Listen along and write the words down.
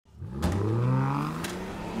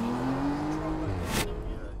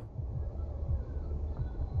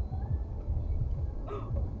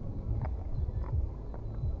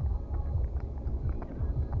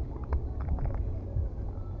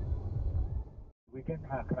speaking.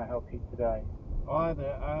 How can I help you today? Hi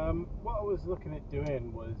there. What I was looking at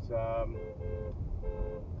doing was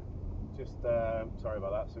sorry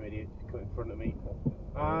about that. Some idiot cut in front of me,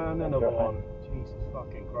 and another one. Jesus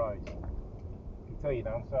fucking Christ! I can tell you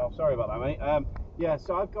down south. Sorry about that, mate. Yeah.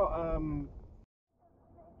 So I've got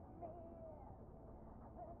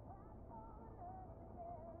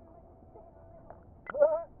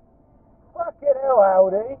Fucking hell,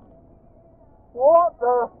 Audi! What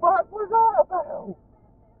the fuck was that about?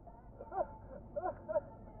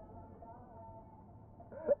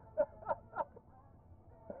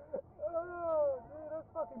 Oh, dude, that's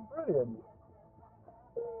fucking brilliant.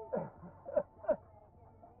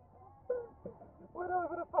 Went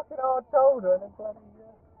over the fucking hard shoulder and then bloody.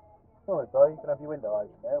 Sorry, bro, you can have your window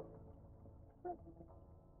open now.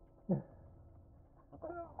 Went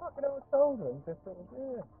over the fucking hard shoulder and just sort of,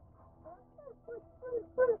 yeah.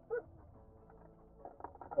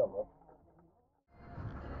 Oh, well.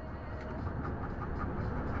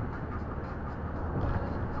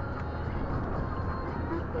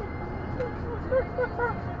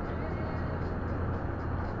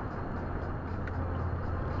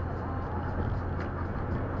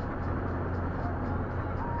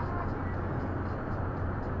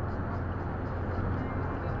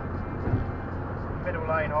 Middle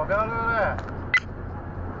lane, I'll go. Look at that.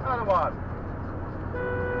 Another one.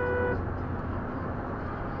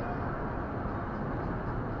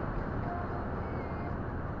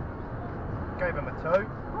 Gave him a 2.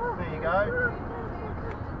 There you go.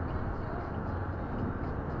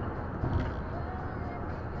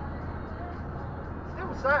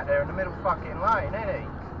 Still sat there in the middle fucking lane, ain't he?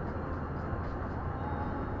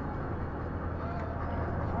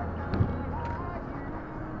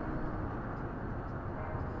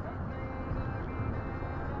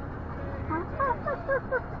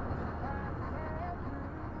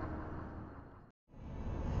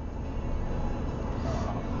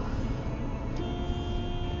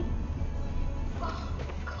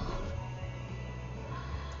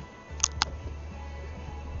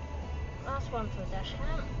 Last one for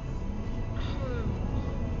Dashcam.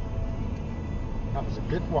 That was a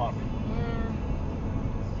good one.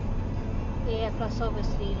 Yeah, plus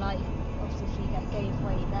obviously that gave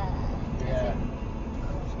way there. Yeah.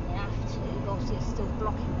 Obviously they have to, but obviously it's still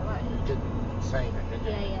blocking the road. You didn't say that, did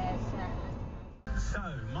you? Yeah, So,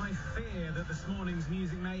 my fear that this morning's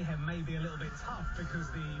music mayhem may be a little bit tough because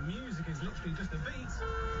the music is literally just a beat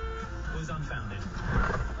was unfounded.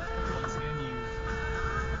 Once again,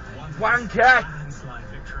 you've won Wanker! landslide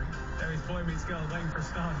victory. There is Boy Meets Girl waiting for a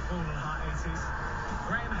star to fall on Hot 80s.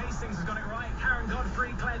 Graham Hastings has got it right. Karen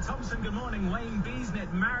Godfrey, Claire Thompson, good morning. Wayne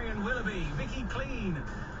Beesnett, Marion Willoughby, Vicky Clean,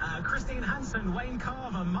 Christine Hanson, Wayne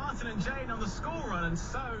Carver, Martin and Jane on the school run, and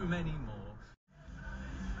so many more.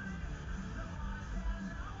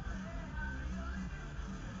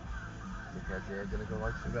 Because you're going to go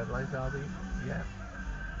right to the red light, are we? Yeah.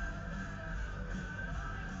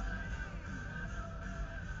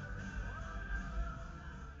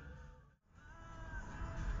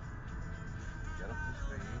 Get up to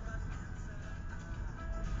speed.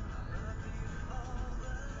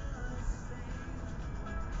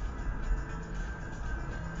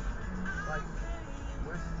 Right,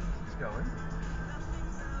 where's the teachers going?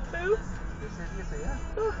 Who? This is here.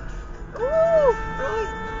 Ooh,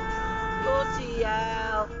 right. Bloody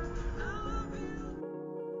hell.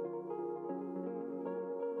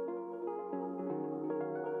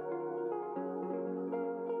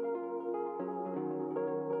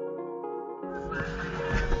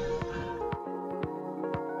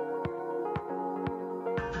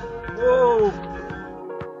 Whoa!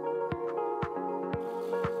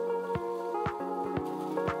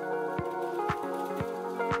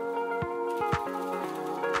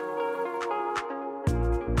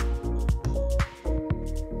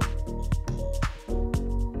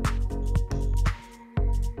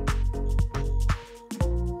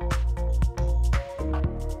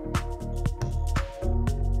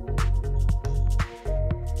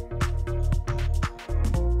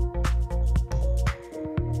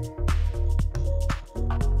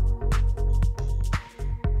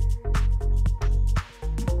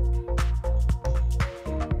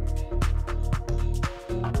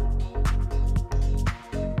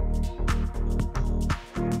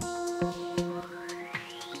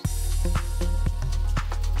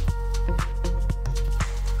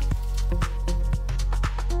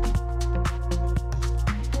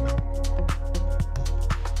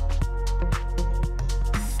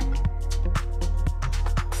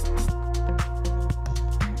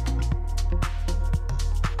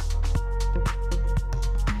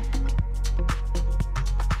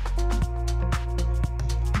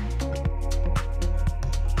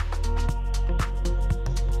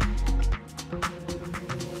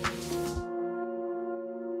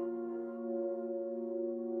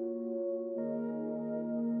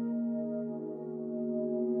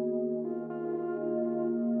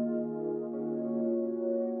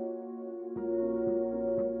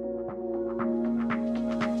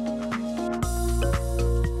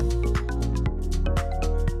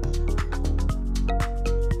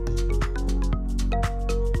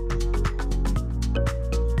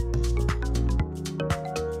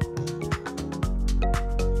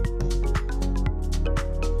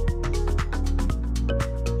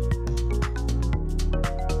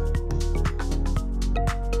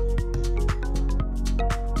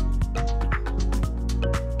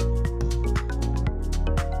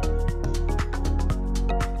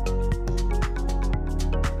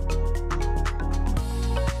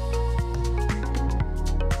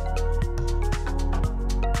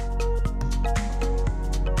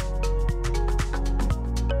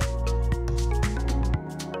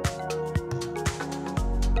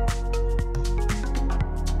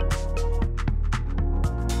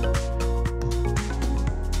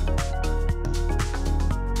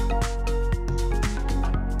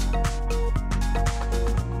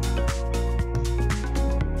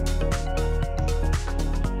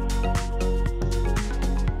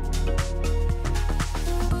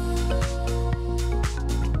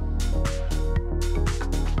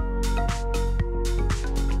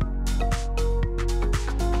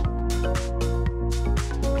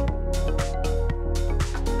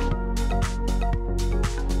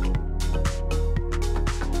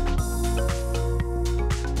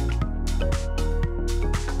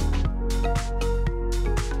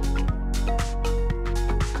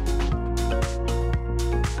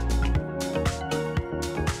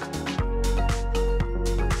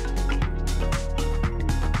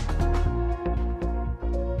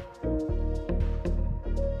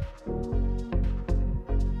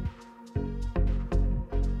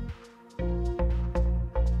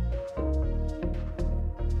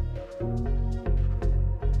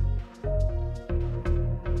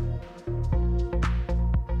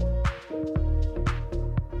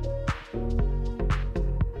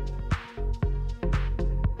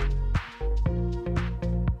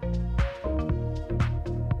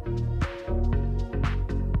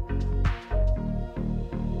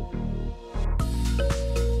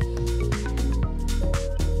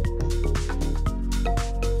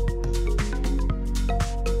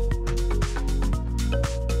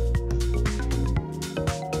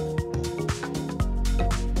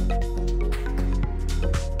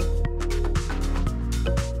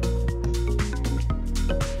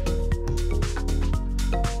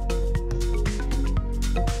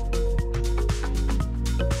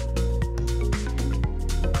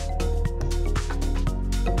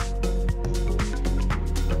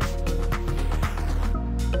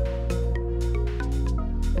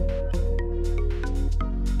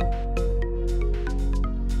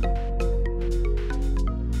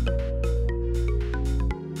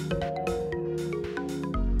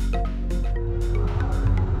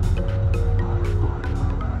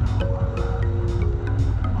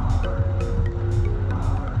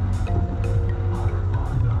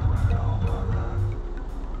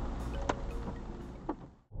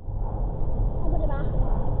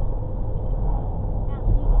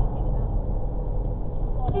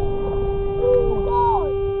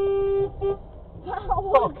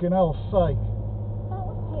 hell's sake.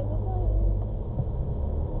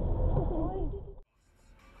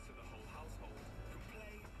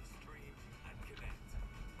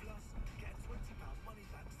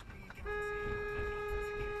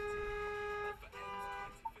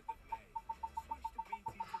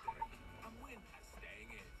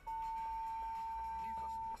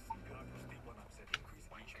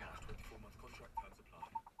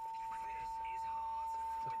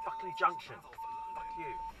 Junction. Fuck you.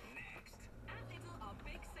 Next, at Lidl, our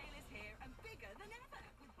big sale is here and bigger than ever.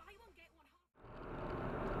 With buy one get one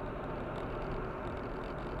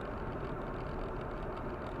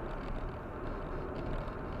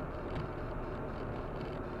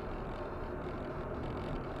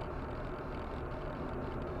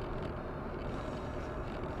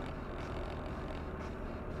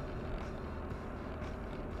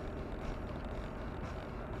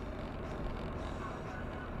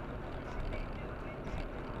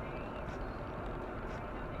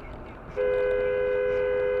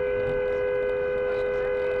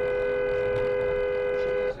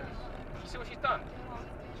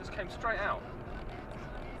straight out.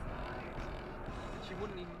 She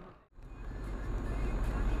wouldn't even...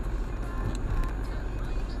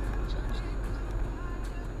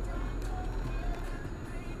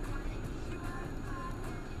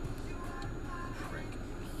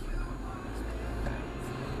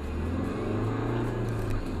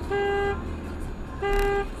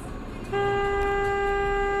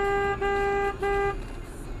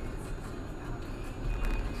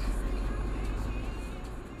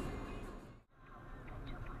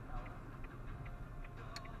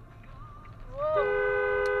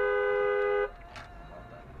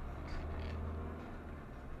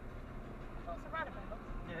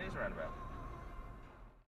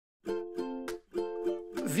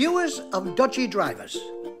 Viewers of Dodgy Drivers,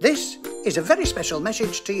 this is a very special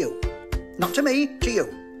message to you. Not to me, to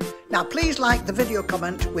you. Now please like the video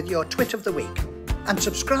comment with your twit of the week and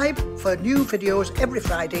subscribe for new videos every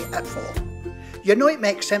Friday at 4. You know it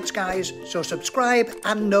makes sense, guys, so subscribe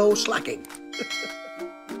and no slacking.